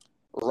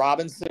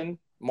 Robinson,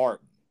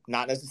 Martin.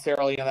 Not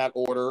necessarily in that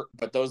order,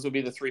 but those would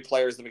be the three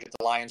players that would get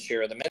the lion's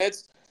share of the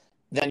minutes.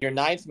 Then your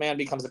ninth man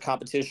becomes a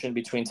competition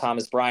between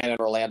Thomas Bryant and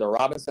Orlando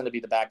Robinson to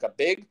be the backup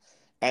big.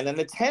 And then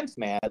the 10th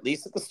man, at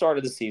least at the start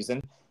of the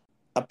season,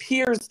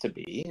 appears to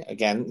be,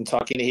 again, in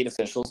talking to Heat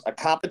officials, a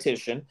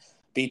competition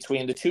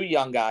between the two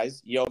young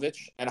guys,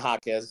 Jovic and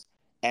Jaquez,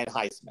 and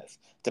Highsmith,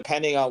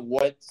 depending on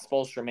what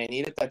Spoelstra may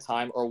need at that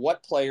time or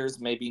what players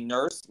may be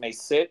nursed, may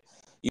sit.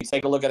 You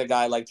take a look at a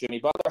guy like Jimmy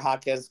Butler.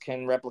 Jaquez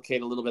can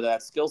replicate a little bit of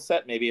that skill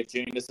set. Maybe if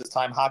Jimmy misses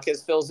time,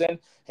 Jaquez fills in.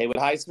 Haywood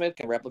Highsmith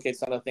can replicate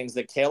some of the things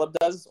that Caleb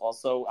does.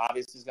 Also,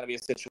 obviously, he's going to be a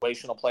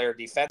situational player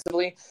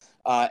defensively.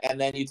 And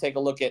then you take a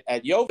look at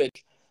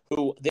Jovic,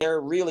 who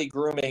they're really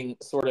grooming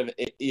sort of,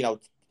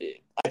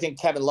 I think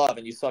Kevin Love,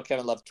 and you saw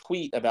Kevin Love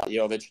tweet about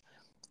Jovic,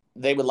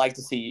 they would like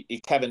to see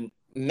Kevin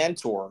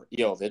mentor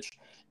Jovic,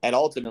 and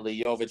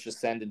ultimately Jovic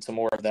ascend into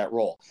more of that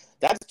role.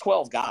 That's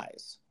 12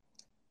 guys.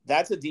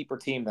 That's a deeper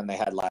team than they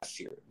had last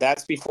year.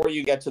 That's before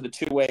you get to the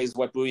two ways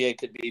what Bouye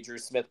could be, Drew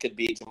Smith could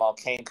be, Jamal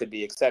Cain could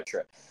be,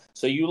 etc.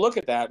 So you look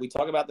at that. We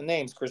talk about the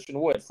names. Christian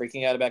Wood,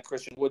 freaking out about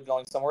Christian Wood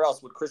going somewhere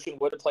else. Would Christian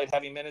Wood have played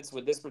heavy minutes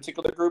with this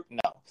particular group? No.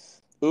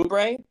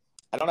 Oubre,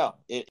 I don't know.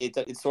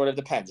 It sort of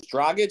depends.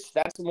 Dragic,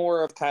 that's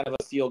more of kind of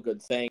a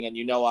feel-good thing,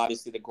 and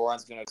obviously that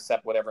Goran's going to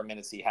accept whatever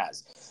minutes he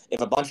has.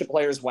 If a bunch of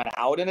players went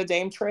out in a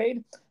Dame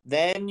trade,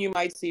 then you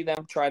might see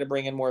them try to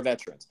bring in more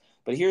veterans.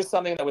 But here's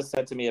something that was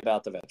said to me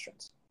about the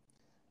veterans.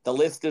 The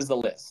list is the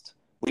list.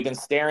 We've been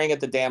staring at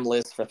the damn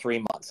list for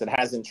 3 months. It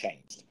hasn't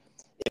changed.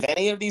 If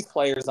any of these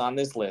players on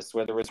this list,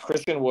 whether it's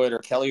Christian Wood or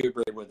Kelly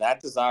Oubre, were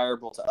that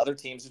desirable to other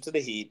teams or to the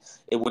Heat,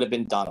 it would have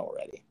been done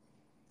already.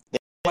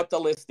 What the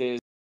list is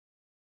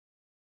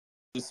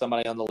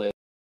somebody on the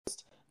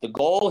list. The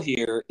goal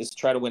here is to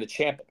try to win a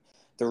champion.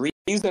 The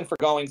reason for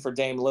going for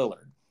Dame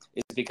Lillard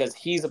is because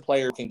he's a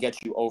player who can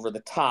get you over the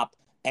top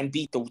and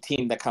beat the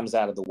team that comes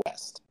out of the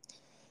West.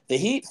 The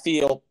Heat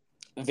feel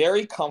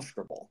very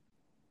comfortable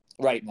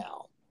right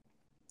now.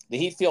 The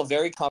Heat feel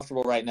very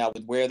comfortable right now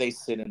with where they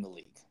sit in the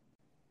league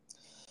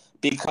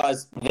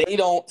because they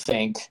don't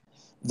think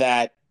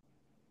that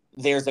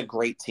there's a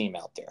great team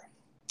out there.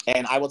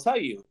 And I will tell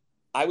you,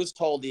 I was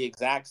told the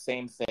exact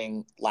same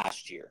thing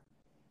last year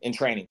in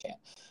training camp,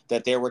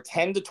 that there were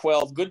 10 to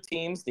 12 good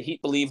teams. The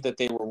Heat believed that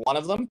they were one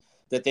of them,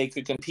 that they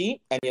could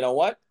compete. And you know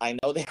what? I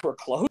know they were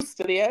close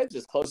to the edge,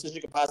 as close as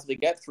you could possibly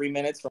get, 3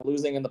 minutes from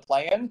losing in the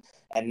play-in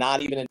and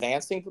not even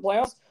advancing to the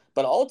playoffs.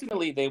 But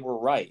ultimately, they were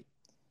right.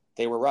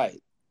 They were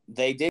right.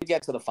 They did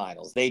get to the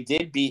finals. They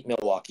did beat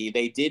Milwaukee.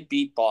 They did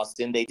beat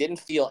Boston. They didn't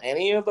feel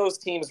any of those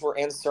teams were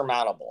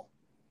insurmountable.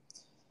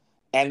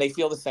 And they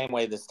feel the same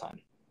way this time.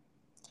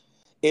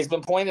 It's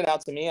been pointed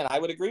out to me, and I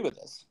would agree with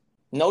this.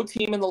 No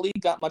team in the league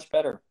got much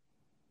better.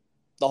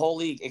 The whole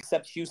league,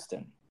 except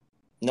Houston.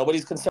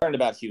 Nobody's concerned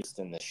about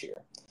Houston this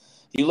year.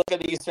 You look at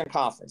the Eastern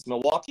Conference.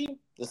 Milwaukee,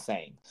 the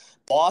same.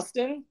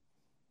 Boston,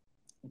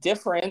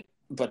 different,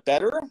 but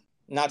better?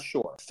 Not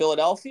sure.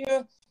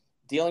 Philadelphia,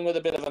 dealing with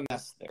a bit of a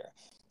mess there.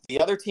 The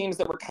other teams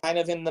that were kind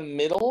of in the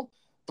middle,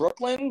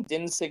 Brooklyn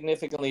didn't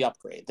significantly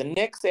upgrade. The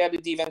Knicks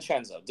added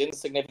DiVincenzo, didn't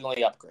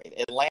significantly upgrade.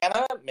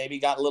 Atlanta maybe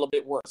got a little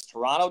bit worse.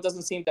 Toronto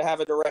doesn't seem to have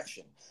a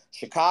direction.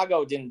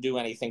 Chicago didn't do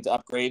anything to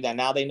upgrade, and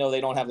now they know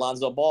they don't have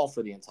Lonzo Ball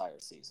for the entire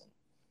season.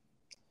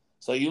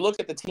 So you look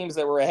at the teams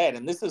that were ahead,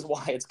 and this is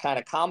why it's kind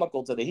of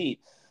comical to the Heat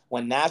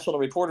when national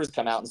reporters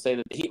come out and say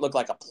that the Heat look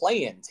like a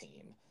play-in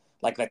team,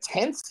 like the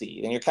 10th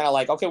seed, and you're kind of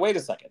like, okay, wait a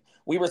second.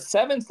 We were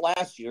 7th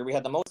last year. We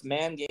had the most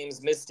man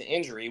games missed to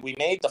injury. We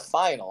made the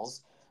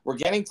finals. We're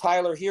getting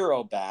Tyler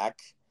Hero back,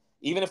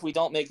 even if we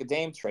don't make a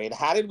Dame trade.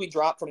 How did we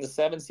drop from the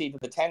 7th seed to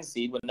the 10th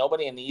seed when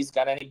nobody in the East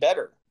got any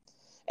better?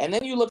 And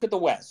then you look at the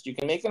West. You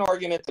can make an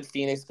argument that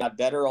Phoenix got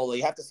better, although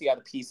you have to see how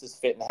the pieces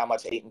fit and how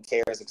much Ayton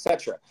cares,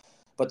 etc.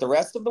 But the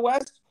rest of the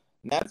West,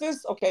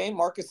 Memphis, okay,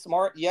 Marcus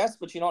Smart, yes,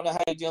 but you don't know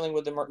how you're dealing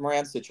with the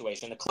Morant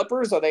situation. The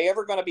Clippers, are they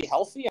ever going to be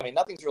healthy? I mean,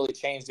 nothing's really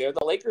changed there.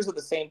 The Lakers are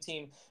the same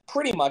team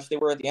pretty much they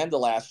were at the end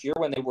of last year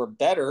when they were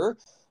better,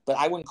 but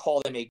I wouldn't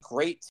call them a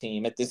great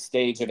team at this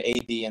stage of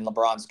AD and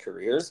LeBron's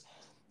careers.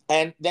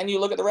 And then you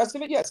look at the rest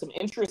of it. Yeah, some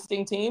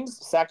interesting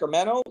teams.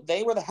 Sacramento,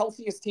 they were the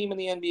healthiest team in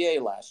the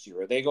NBA last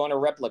year. Are they going to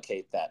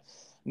replicate that?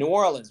 New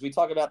Orleans, we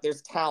talk about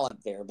there's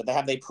talent there, but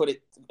are they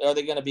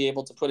going to be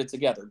able to put it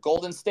together?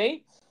 Golden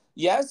State,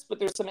 yes, but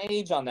there's some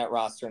age on that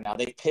roster now.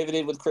 They've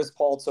pivoted with Chris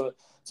Paul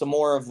to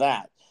more of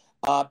that.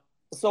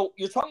 So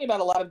you're talking about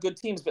a lot of good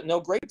teams, but no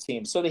great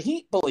teams. So the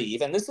Heat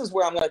believe, and this is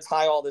where I'm going to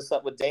tie all this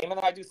up with Dame, and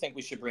I do think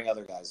we should bring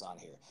other guys on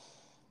here.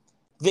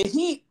 The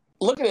Heat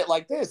look at it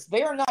like this.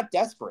 They are not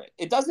desperate.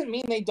 It doesn't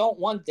mean they don't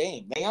want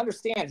Dame. They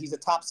understand he's a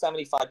top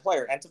 75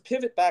 player. And to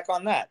pivot back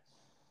on that,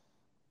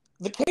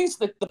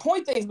 the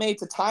point they've made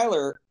to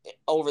Tyler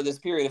over this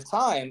period of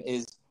time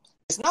is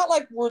it's not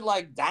like we're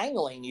like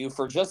dangling you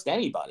for just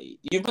anybody.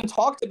 You've been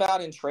talked about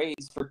in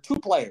trades for two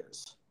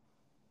players,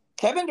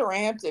 Kevin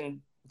Durant and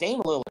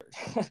Dame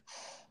Lillard.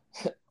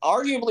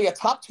 Arguably a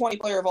top 20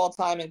 player of all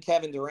time in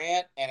Kevin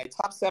Durant and a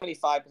top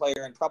 75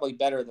 player and probably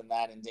better than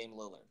that in Dame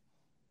Lillard.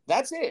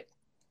 That's it.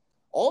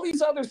 All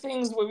these other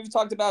things where we've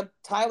talked about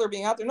Tyler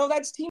being out there, no,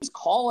 that's teams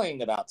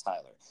calling about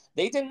Tyler.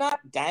 They did not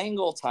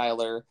dangle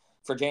Tyler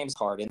for James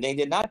Harden. They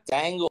did not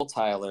dangle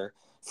Tyler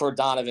for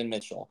Donovan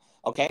Mitchell.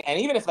 Okay, and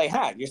even if they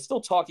had, you're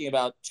still talking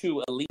about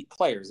two elite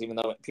players, even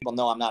though people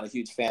know I'm not a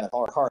huge fan of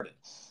Harden.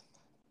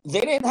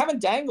 They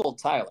haven't dangled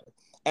Tyler.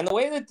 And the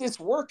way that this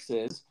works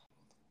is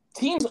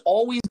teams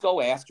always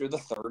go after the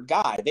third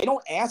guy. They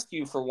don't ask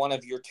you for one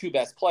of your two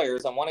best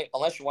players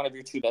unless one of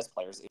your two best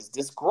players is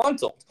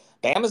disgruntled.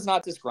 Bam is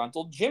not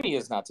disgruntled. Jimmy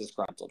is not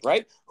disgruntled,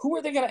 right? Who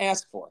are they going to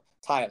ask for?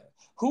 Tyler.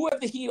 Who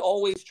have the Heat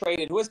always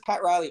traded? Who has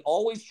Pat Riley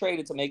always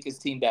traded to make his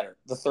team better?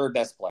 The third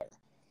best player.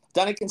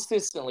 Done it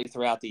consistently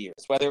throughout the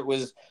years, whether it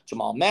was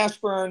Jamal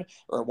Mashburn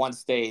or at one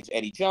stage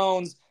Eddie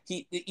Jones.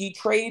 He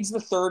trades the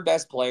third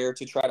best player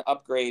to try to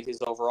upgrade his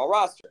overall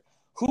roster.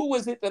 Who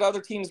was it that other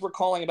teams were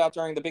calling about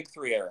during the Big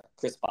Three era?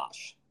 Chris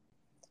Bosh.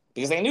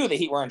 Because they knew the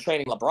Heat weren't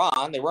trading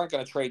LeBron. They weren't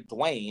going to trade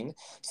Dwayne.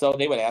 So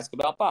they would ask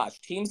about Bosh.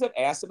 Teams have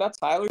asked about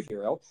Tyler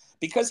Hero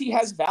because he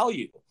has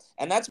value.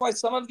 And that's why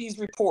some of these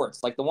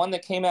reports, like the one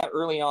that came out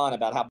early on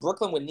about how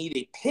Brooklyn would need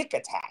a pick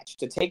attached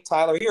to take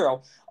Tyler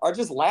Hero, are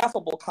just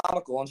laughable,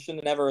 comical, and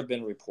should never have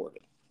been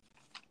reported.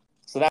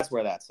 So that's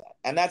where that's at.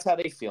 And that's how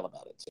they feel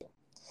about it, too.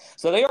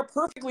 So they are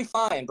perfectly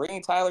fine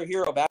bringing Tyler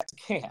Hero back to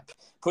camp,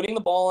 putting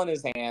the ball in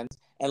his hands,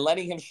 and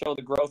letting him show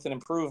the growth and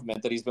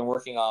improvement that he's been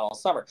working on all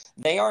summer.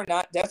 They are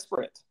not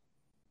desperate.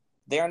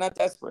 They are not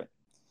desperate.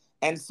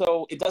 And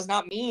so it does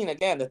not mean,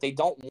 again, that they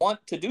don't want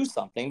to do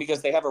something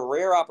because they have a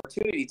rare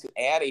opportunity to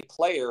add a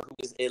player who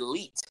is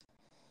elite.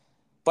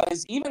 But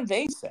as even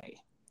they say,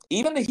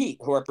 even the Heat,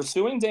 who are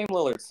pursuing Dame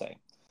Lillard, say,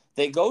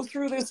 they go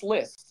through this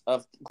list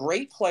of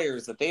great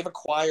players that they've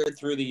acquired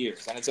through the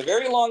years. And it's a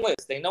very long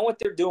list. They know what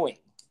they're doing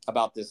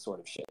about this sort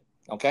of shit,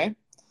 okay?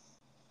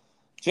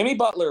 Jimmy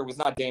Butler was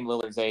not Dame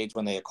Lillard's age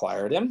when they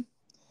acquired him.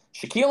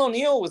 Shaquille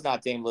O'Neal was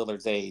not Dame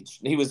Lillard's age.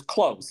 He was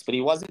close, but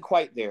he wasn't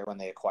quite there when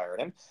they acquired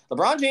him.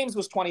 LeBron James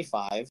was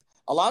 25.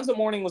 Alonzo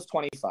Mourning was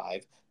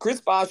 25.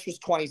 Chris Bosh was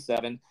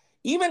 27.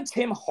 Even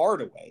Tim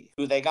Hardaway,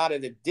 who they got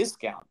at a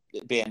discount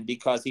bin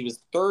because he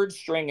was third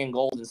string in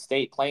Golden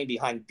State playing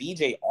behind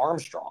B.J.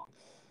 Armstrong,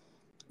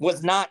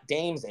 was not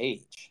Dame's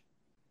age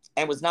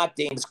and was not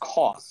Dame's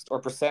cost or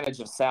percentage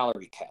of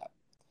salary cap.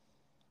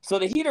 So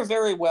the Heat are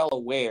very well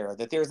aware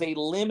that there's a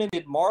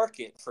limited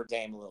market for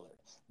Dame Lillard.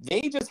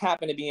 They just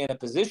happen to be in a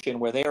position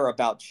where they are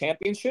about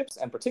championships,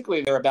 and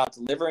particularly they're about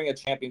delivering a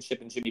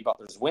championship in Jimmy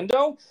Butler's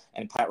window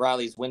and Pat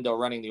Riley's window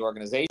running the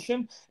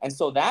organization. And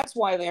so that's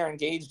why they are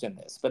engaged in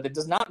this. But it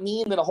does not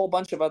mean that a whole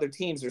bunch of other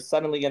teams are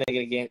suddenly going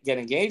to get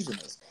engaged in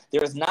this.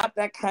 There is not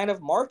that kind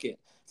of market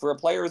for a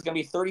player who's going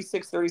to be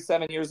 36,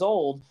 37 years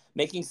old,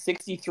 making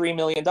 $63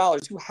 million,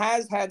 who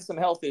has had some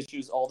health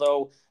issues,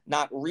 although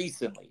not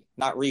recently,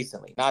 not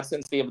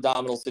since the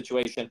abdominal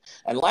situation.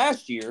 And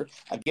last year,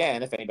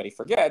 again, if anybody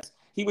forgets,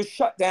 he was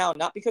shut down,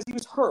 not because he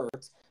was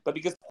hurt, but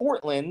because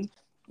Portland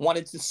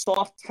wanted to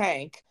soft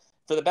tank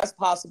for the best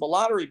possible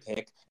lottery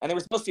pick, and they were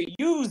supposed to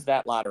use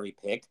that lottery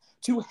pick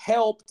to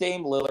help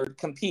Dame Lillard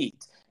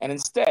compete. And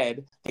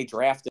instead, they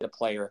drafted a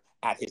player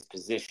at his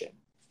position.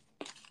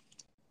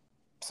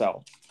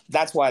 So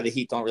that's why the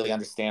Heat don't really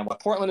understand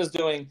what Portland is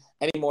doing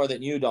any more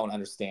than you don't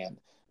understand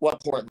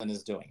what Portland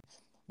is doing.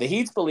 The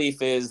Heat's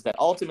belief is that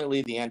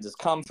ultimately the end has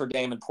come for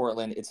Dame in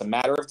Portland. It's a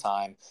matter of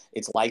time.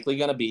 It's likely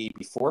going to be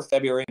before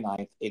February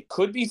 9th. It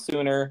could be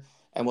sooner,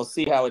 and we'll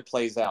see how it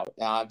plays out.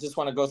 Now, I just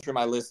want to go through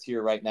my list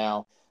here right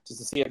now just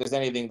to see if there's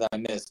anything that I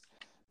missed.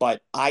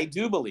 But I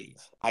do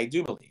believe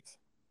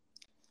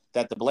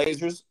that the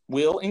Blazers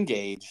will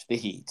engage the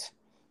Heat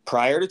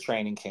prior to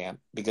training camp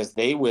because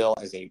they will,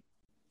 as a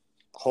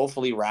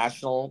hopefully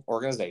rational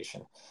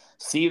organization,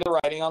 see the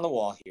writing on the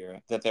wall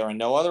here that there are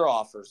no other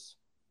offers,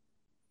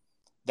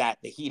 that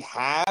the Heat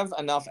have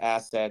enough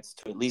assets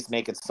to at least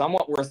make it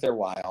somewhat worth their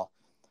while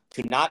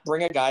to not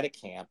bring a guy to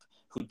camp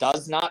who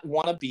does not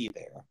want to be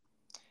there,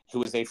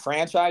 who is a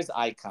franchise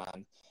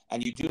icon,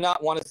 and you do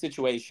not want a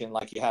situation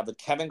like you have with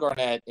Kevin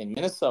Garnett in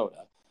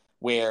Minnesota,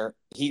 where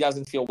he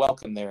doesn't feel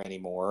welcome there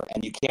anymore,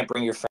 and you can't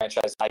bring your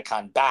franchise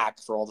icon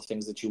back for all the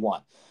things that you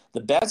want.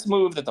 The best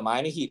move that the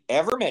Miami Heat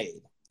ever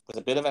made was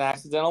a bit of an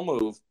accidental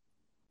move,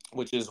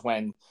 which is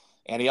when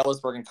Andy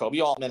Ellisberg and Kobe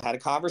Altman had a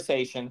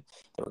conversation.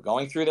 They were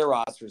going through their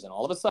rosters, and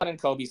all of a sudden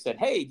Kobe said,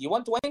 hey, do you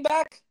want Dwayne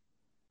back?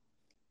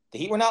 The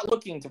Heat were not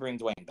looking to bring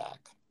Dwayne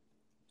back.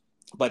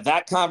 But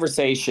that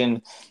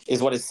conversation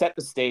is what has set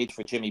the stage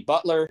for Jimmy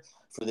Butler,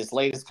 for this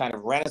latest kind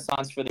of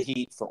renaissance for the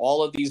Heat, for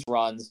all of these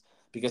runs,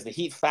 because the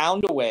Heat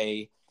found a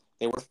way.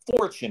 They were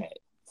fortunate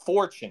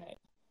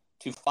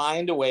to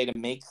find a way to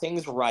make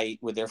things right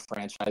with their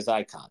franchise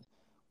icon.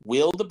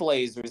 Will the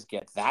Blazers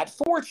get that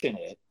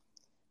fortunate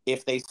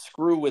if they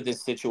screw with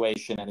this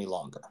situation any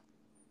longer?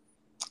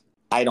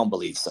 I don't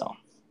believe so.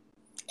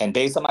 And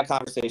based on my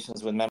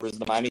conversations with members of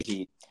the Miami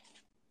Heat,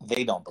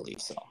 they don't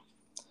believe so.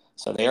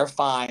 So they are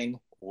fine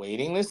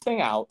waiting this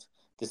thing out.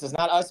 This is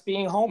not us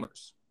being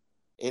homers.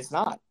 It's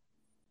not.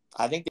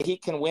 I think the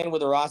Heat can win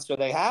with the roster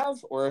they have,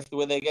 or if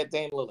when they get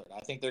Dame Lillard. I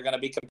think they're going to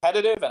be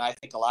competitive, and I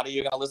think a lot of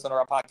you are going to listen to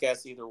our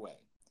podcast either way.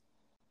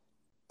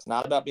 It's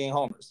not about being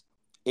homers.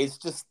 It's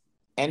just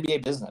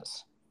NBA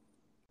business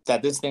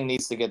that this thing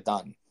needs to get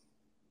done,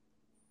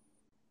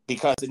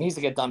 because it needs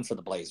to get done for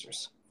the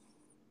Blazers.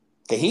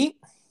 The Heat,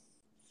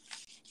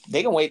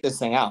 they can wait this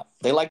thing out.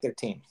 They like their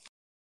team.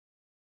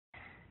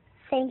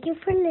 Thank you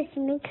for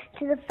listening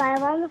to the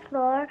Five on the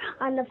Floor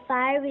on the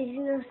Five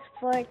Regional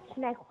Sports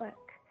Network.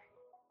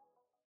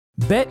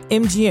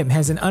 BetMGM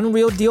has an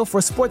unreal deal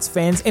for sports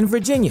fans in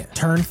Virginia.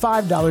 Turn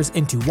 $5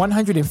 into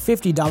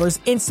 $150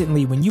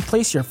 instantly when you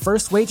place your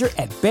first wager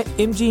at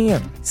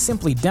BetMGM.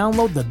 Simply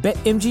download the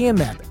BetMGM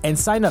app and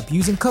sign up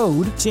using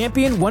code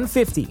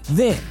Champion150.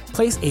 Then,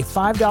 place a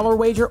 $5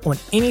 wager on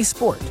any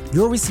sport.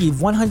 You'll receive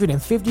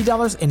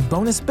 $150 in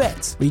bonus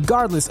bets,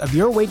 regardless of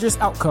your wager's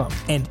outcome.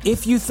 And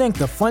if you think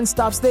the fun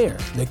stops there,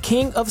 the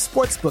King of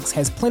Sportsbooks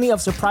has plenty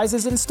of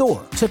surprises in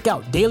store. Check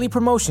out daily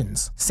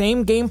promotions,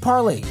 same-game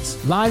parlays,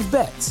 live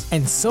bets,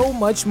 and so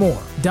much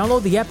more.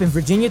 Download the app in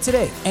Virginia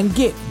today and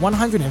get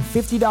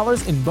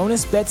 $150 in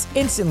bonus bets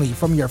instantly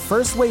from your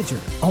first wager.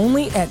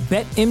 Only at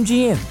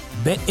BetMGM.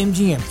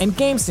 BetMGM and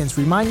GameSense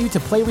remind you to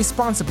play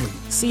responsibly.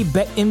 See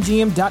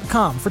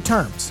BetMGM.com for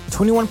terms.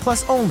 21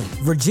 plus only.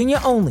 Virginia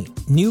only.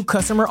 New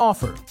customer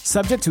offer.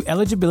 Subject to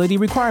eligibility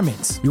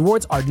requirements.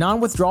 Rewards are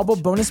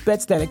non-withdrawable bonus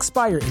bets that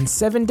expire in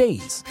 7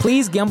 days.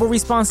 Please gamble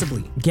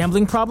responsibly.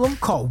 Gambling problem?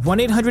 Call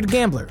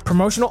 1-800-GAMBLER.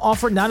 Promotional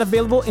offer not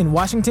available in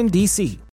Washington, D.C.